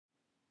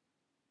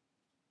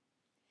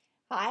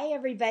Hi,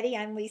 everybody.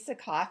 I'm Lissa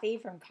Coffey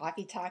from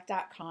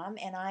coffeetalk.com,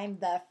 and I'm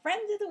the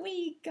friend of the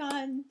week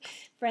on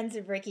Friends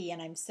of Ricky,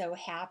 and I'm so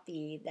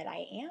happy that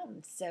I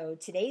am. So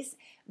today's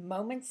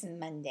Moments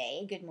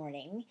Monday. Good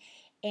morning.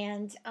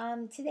 And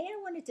today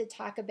I wanted to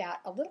talk about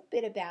a little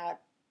bit about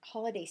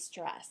holiday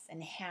stress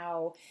and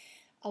how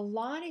a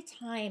lot of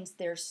times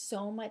there's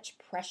so much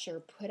pressure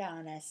put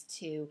on us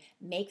to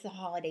make the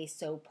holidays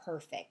so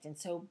perfect and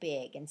so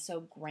big and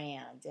so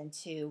grand and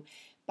to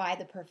buy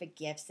the perfect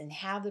gifts and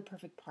have the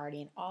perfect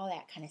party and all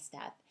that kind of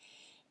stuff.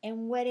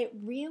 And what it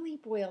really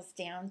boils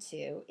down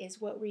to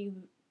is what we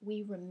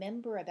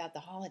remember about the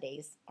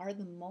holidays are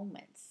the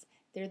moments.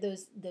 They're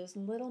those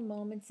little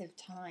moments of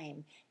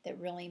time that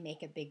really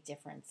make a big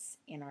difference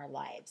in our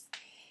lives.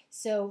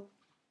 So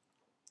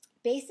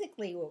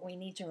basically, what we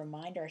need to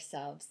remind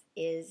ourselves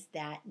is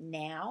that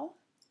now,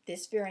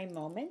 this very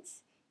moment,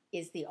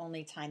 is the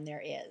only time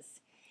there is.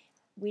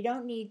 We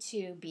don't need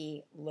to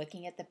be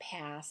looking at the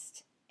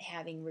past,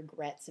 having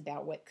regrets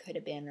about what could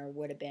have been or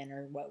would have been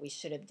or what we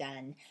should have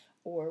done,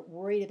 or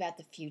worried about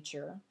the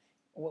future,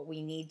 what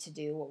we need to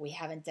do, what we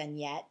haven't done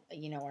yet,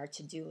 our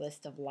to-do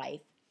list of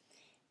life.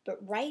 But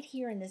right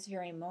here in this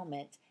very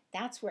moment,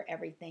 that's where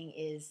everything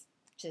is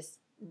just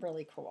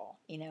really cool.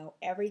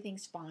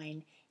 Everything's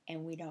fine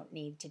and we don't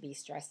need to be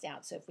stressed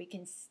out. So if we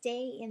can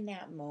stay in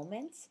that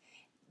moment,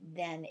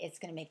 then it's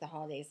going to make the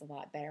holidays a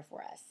lot better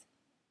for us.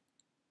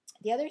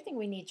 The other thing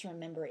we need to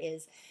remember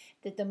is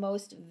that the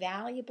most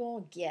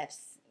valuable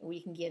gifts we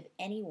can give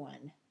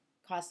anyone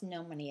cost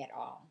no money at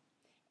all.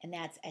 And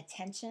that's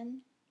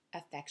attention,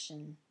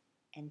 affection,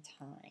 and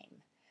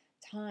time.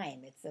 Time,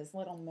 it's those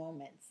little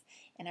moments.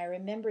 And I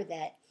remember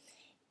that,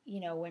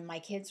 when my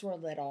kids were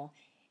little,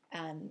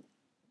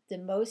 the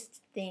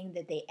most thing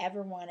that they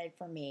ever wanted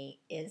from me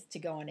is to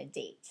go on a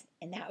date.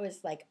 And that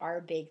was like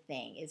our big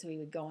thing, is we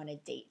would go on a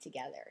date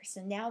together. So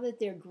now that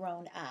they're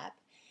grown up,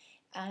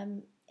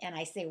 and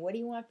I say, what do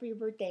you want for your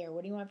birthday or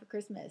what do you want for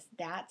Christmas?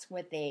 That's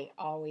what they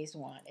always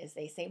want, is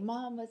they say,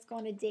 Mom, let's go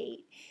on a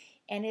date.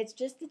 And it's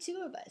just the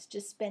two of us,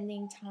 just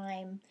spending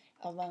time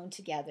alone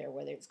together,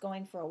 whether it's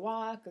going for a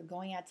walk or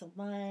going out to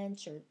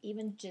lunch or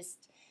even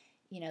just,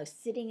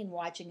 sitting and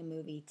watching a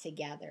movie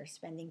together,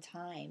 spending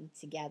time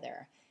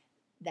together.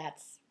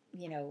 That's,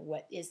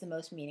 what is the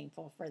most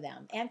meaningful for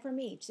them and for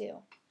me too.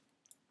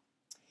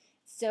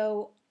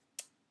 So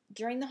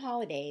during the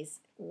holidays,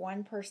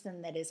 one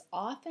person that is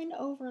often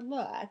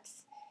overlooked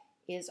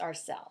is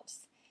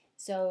ourselves.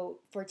 So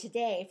for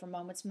today, for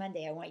Moments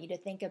Monday, I want you to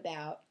think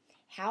about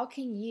how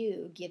can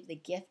you give the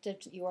gift of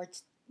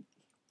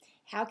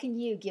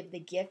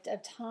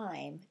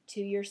time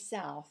to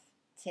yourself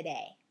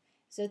today?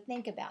 So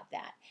think about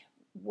that.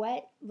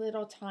 What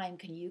little time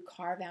can you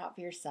carve out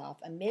for yourself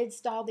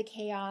amidst all the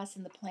chaos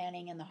and the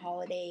planning and the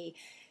holiday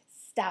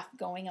stuff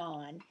going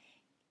on?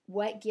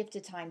 What gift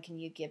of time can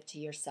you give to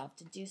yourself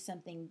to do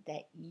something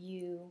that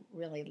you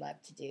really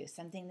love to do,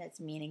 something that's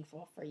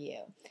meaningful for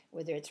you,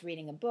 whether it's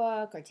reading a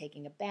book or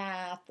taking a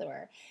bath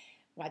or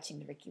watching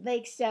the Ricky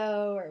Lake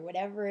show or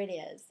whatever it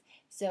is.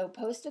 So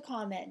post a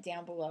comment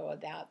down below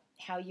about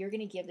how you're going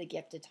to give the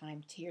gift of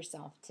time to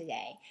yourself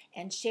today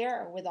and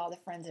share with all the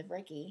friends of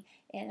Ricky,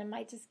 and it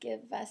might just give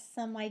us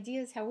some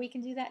ideas how we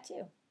can do that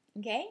too.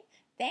 Okay?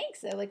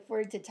 Thanks. I look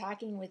forward to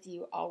talking with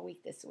you all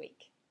week this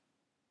week.